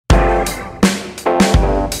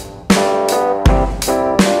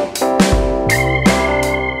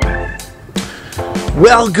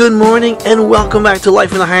Well, good morning and welcome back to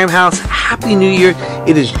Life in the Higham House. Happy New Year.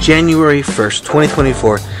 It is January 1st,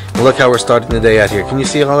 2024. And look how we're starting the day out here. Can you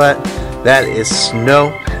see all that? That is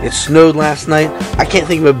snow. It snowed last night. I can't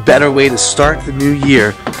think of a better way to start the new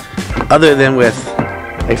year other than with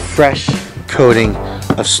a fresh coating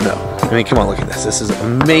of snow. I mean, come on, look at this. This is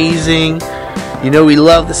amazing. You know we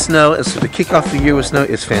love the snow, and so to kick off the year with snow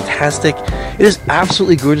is fantastic. It is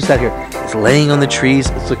absolutely gorgeous out here. It's laying on the trees.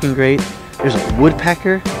 It's looking great. There's a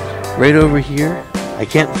woodpecker right over here. I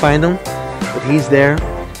can't find him, but he's there.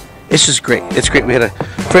 It's just great. It's great. We had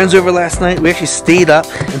friends over last night. We actually stayed up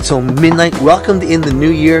until midnight, welcomed in the new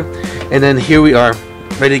year, and then here we are,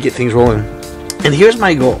 ready to get things rolling. And here's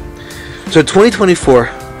my goal. So 2024,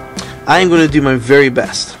 I am going to do my very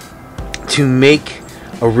best to make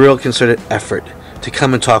a real concerted effort to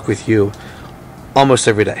come and talk with you almost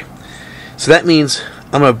every day. So that means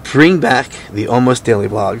I'm going to bring back the Almost Daily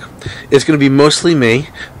blog. It's going to be mostly me,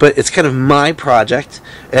 but it's kind of my project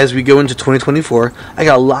as we go into 2024. I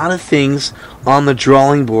got a lot of things on the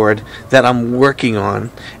drawing board that I'm working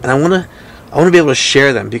on, and I want to be able to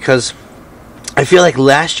share them because I feel like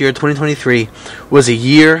last year, 2023, was a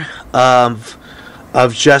year of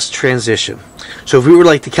just transition. So if we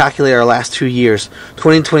were to calculate our last 2 years,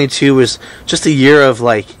 2022 was just a year of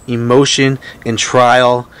emotion and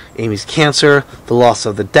trial. Amy's cancer, the loss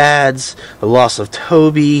of the dads, the loss of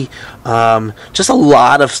Toby, just a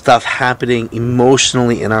lot of stuff happening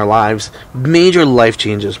emotionally in our lives, major life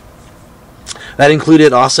changes. That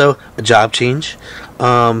included also a job change,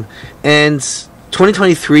 and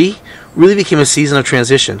 2023 really became a season of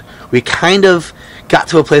transition. We kind of got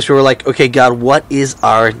to a place where we're like, okay, God, what is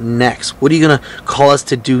our next? What are you going to call us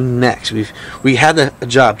to do next? We had a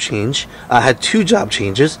job change, had 2 job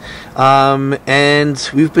changes, and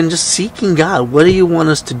we've been just seeking God. What do you want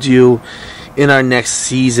us to do in our next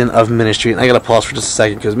season of ministry? And I got to pause for just a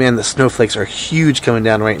second because, man, the snowflakes are huge coming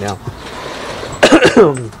down right now.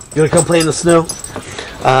 You want to come play in the snow?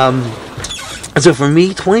 And so for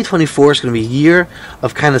me, 2024 is going to be a year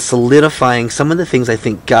of kind of solidifying some of the things I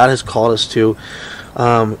think God has called us to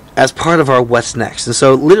as part of our what's next. And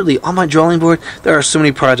so literally on my drawing board, there are so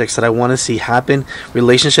many projects that I want to see happen,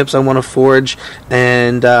 relationships I want to forge,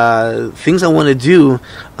 and things I want to do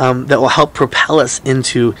that will help propel us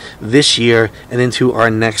into this year and into our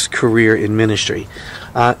next career in ministry.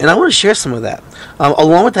 And I want to share some of that.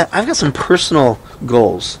 Along with that, I've got some personal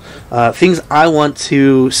goals, things I want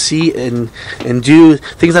to see and do,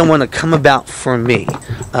 things I want to come about for me.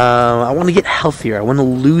 I want to get healthier. I want to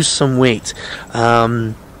lose some weight. I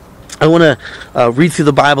want to read through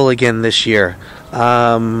the Bible again this year.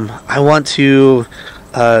 I want to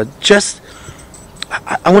I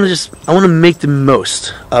want to make the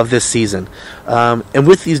most of this season. And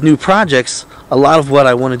with these new projects, a lot of what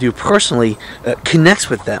I want to do personally connects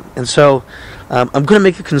with them. And so I'm going to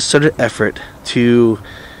make a concerted effort to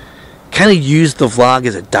kind of use the vlog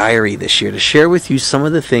as a diary this year to share with you some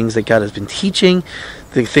of the things that God has been teaching,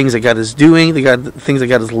 the things that God is doing, the things that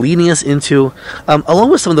God is leading us into,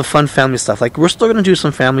 along with some of the fun family stuff. We're still going to do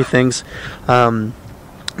some family things,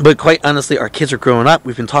 but quite honestly, our kids are growing up.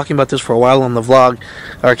 We've been talking about this for a while on the vlog.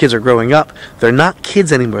 Our kids are growing up. They're not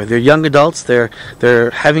kids anymore. They're young adults. They're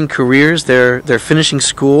having careers. They're finishing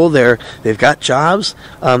school. They've got jobs.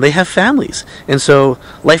 They have families. And so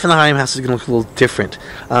life in the Higham House is going to look a little different.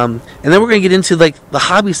 And then we're going to get into the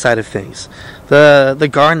hobby side of things. The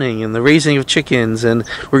gardening and the raising of chickens, and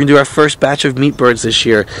we're going to do our first batch of meat birds this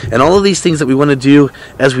year. And all of these things that we want to do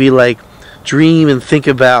as we dream and think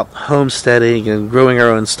about homesteading and growing our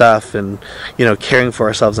own stuff and caring for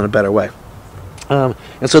ourselves in a better way. And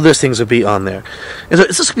so those things will be on there. And so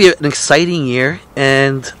it's just going to be an exciting year,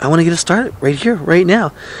 and I want to get it started right here, right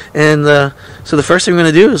now. And so the first thing we're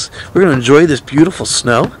going to do is we're going to enjoy this beautiful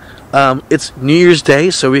snow. It's New Year's Day,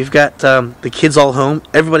 so we've got the kids all home.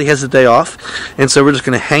 Everybody has a day off, and so we're just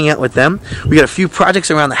going to hang out with them. We got a few projects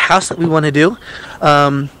around the house that we want to do.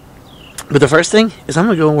 But the first thing is I'm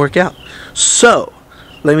going to go and work out. So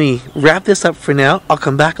let me wrap this up for now. I'll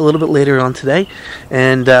come back a little bit later on today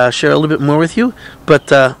and share a little bit more with you. But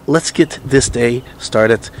let's get this day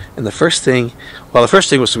started. And the first thing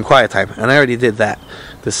was some quiet time, and I already did that.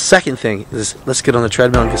 The second thing is let's get on the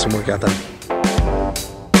treadmill and get some workout done.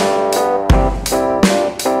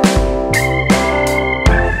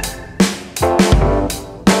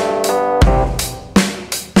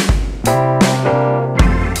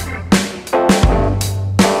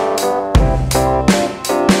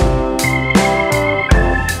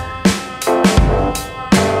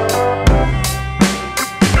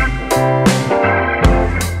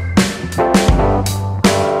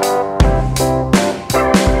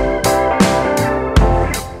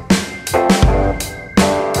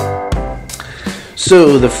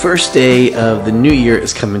 So the first day of the new year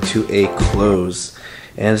is coming to a close,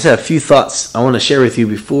 and I just have a few thoughts I want to share with you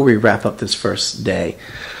before we wrap up this first day.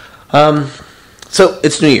 So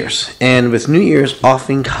it's New Year's, and with New Year's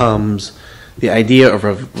often comes the idea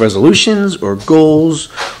of resolutions or goals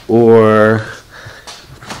or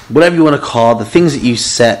whatever you want to call the things that you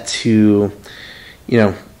set to,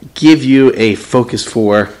 give you a focus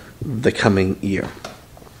for the coming year.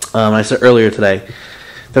 I said earlier today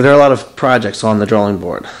that there are a lot of projects on the drawing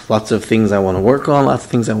board. Lots of things I want to work on, lots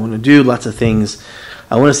of things I want to do, lots of things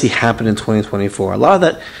I want to see happen in 2024. A lot of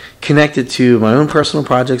that connected to my own personal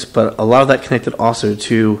projects, but a lot of that connected also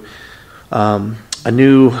to a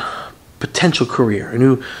new potential career, a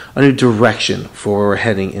new direction for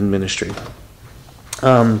heading in ministry.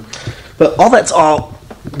 But all that's all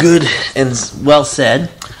good and well said.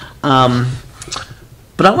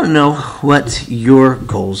 But I want to know what your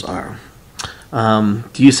goals are.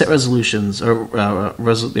 Do you set resolutions or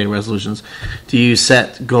resolutions? Do you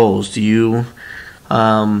set goals? Do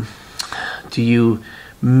you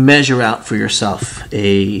measure out for yourself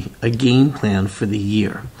a game plan for the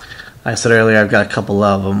year? I said earlier I've got a couple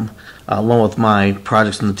of them, along with my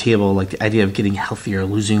projects on the table, like the idea of getting healthier,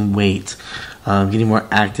 losing weight, getting more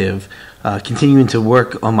active, continuing to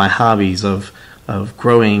work on my hobbies of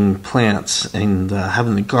growing plants and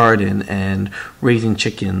having a garden and raising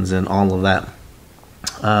chickens and all of that.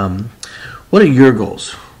 What are your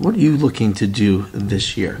goals? What are you looking to do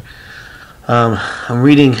this year? I'm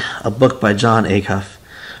reading a book by John Acuff.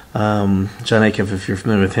 John Acuff, if you're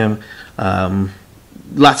familiar with him,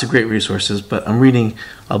 lots of great resources. But I'm reading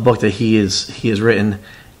a book that he has written,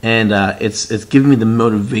 and it's given me the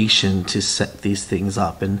motivation to set these things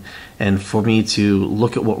up and for me to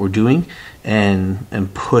look at what we're doing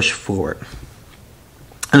and push forward.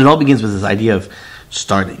 And it all begins with this idea of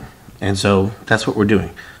starting. And so that's what we're doing.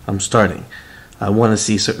 I'm starting. I want to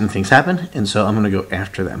see certain things happen, and so I'm going to go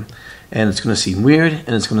after them. And it's going to seem weird,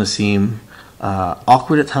 and it's going to seem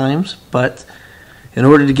awkward at times, but in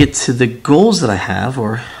order to get to the goals that I have,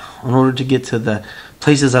 or in order to get to the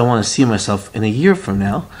places I want to see myself in a year from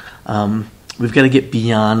now, we've got to get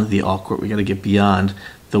beyond the awkward. We've got to get beyond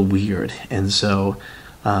the weird. And so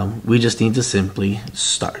we just need to simply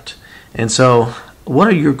start. And so what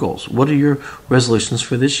are your goals? What are your resolutions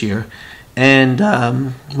for this year? And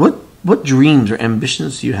what dreams or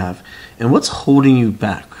ambitions do you have? And what's holding you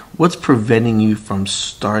back? What's preventing you from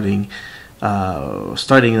starting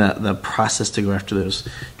the process to go after those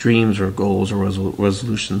dreams or goals or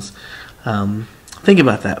resolutions? Think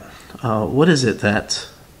about that. What is it that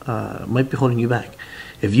might be holding you back?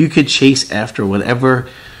 If you could chase after whatever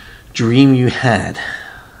dream you had,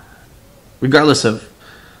 regardless of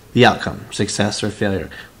the outcome, success or failure,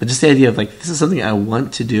 but just the idea of this is something I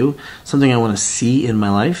want to do, something I want to see in my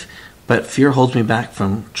life, but fear holds me back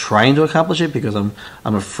from trying to accomplish it because I'm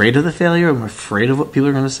afraid of the failure, I'm afraid of what people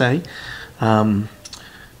are going to say.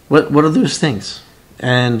 What are those things?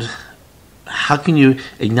 And how can you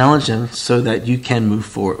acknowledge them so that you can move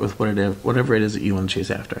forward with whatever it is that you want to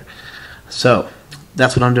chase after? So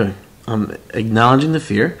that's what I'm doing. I'm acknowledging the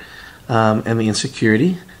fear and the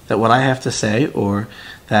insecurity that what I have to say or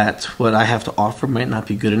that what I have to offer might not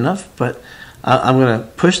be good enough, but I'm going to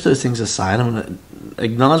push those things aside. I'm going to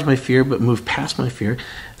acknowledge my fear, but move past my fear.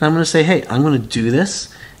 And I'm going to say, hey, I'm going to do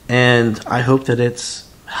this, and I hope that it's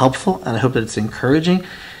helpful, and I hope that it's encouraging,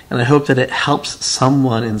 and I hope that it helps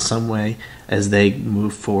someone in some way as they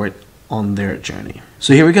move forward on their journey.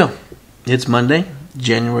 So here we go. It's Monday,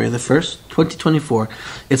 January the 1st, 2024.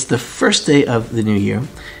 It's the first day of the new year,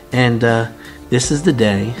 and this is the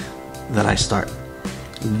day that I start.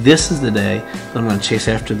 This is the day that I'm going to chase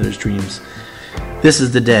after those dreams. This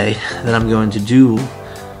is the day that I'm going to do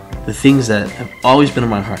the things that have always been in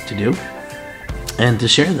my heart to do and to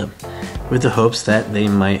share them with the hopes that they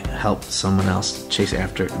might help someone else chase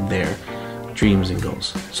after their dreams and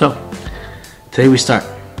goals. So, today we start,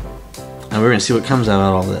 and we're going to see what comes out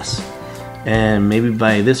of all this. And maybe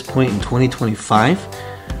by this point in 2025,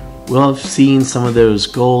 we'll have seen some of those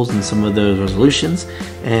goals and some of those resolutions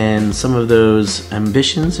and some of those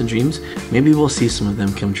ambitions and dreams. Maybe we'll see some of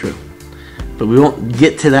them come true. But we won't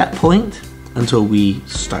get to that point until we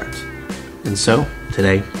start. And so,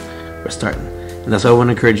 today, we're starting. And that's what I want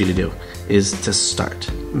to encourage you to do, is to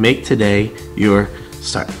start. Make today your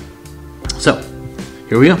start. So,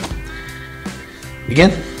 here we go.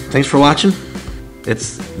 Again, thanks for watching.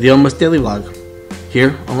 It's the Almost Daily Vlog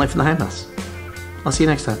here on Life in the Higham House. I'll see you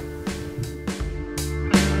next time.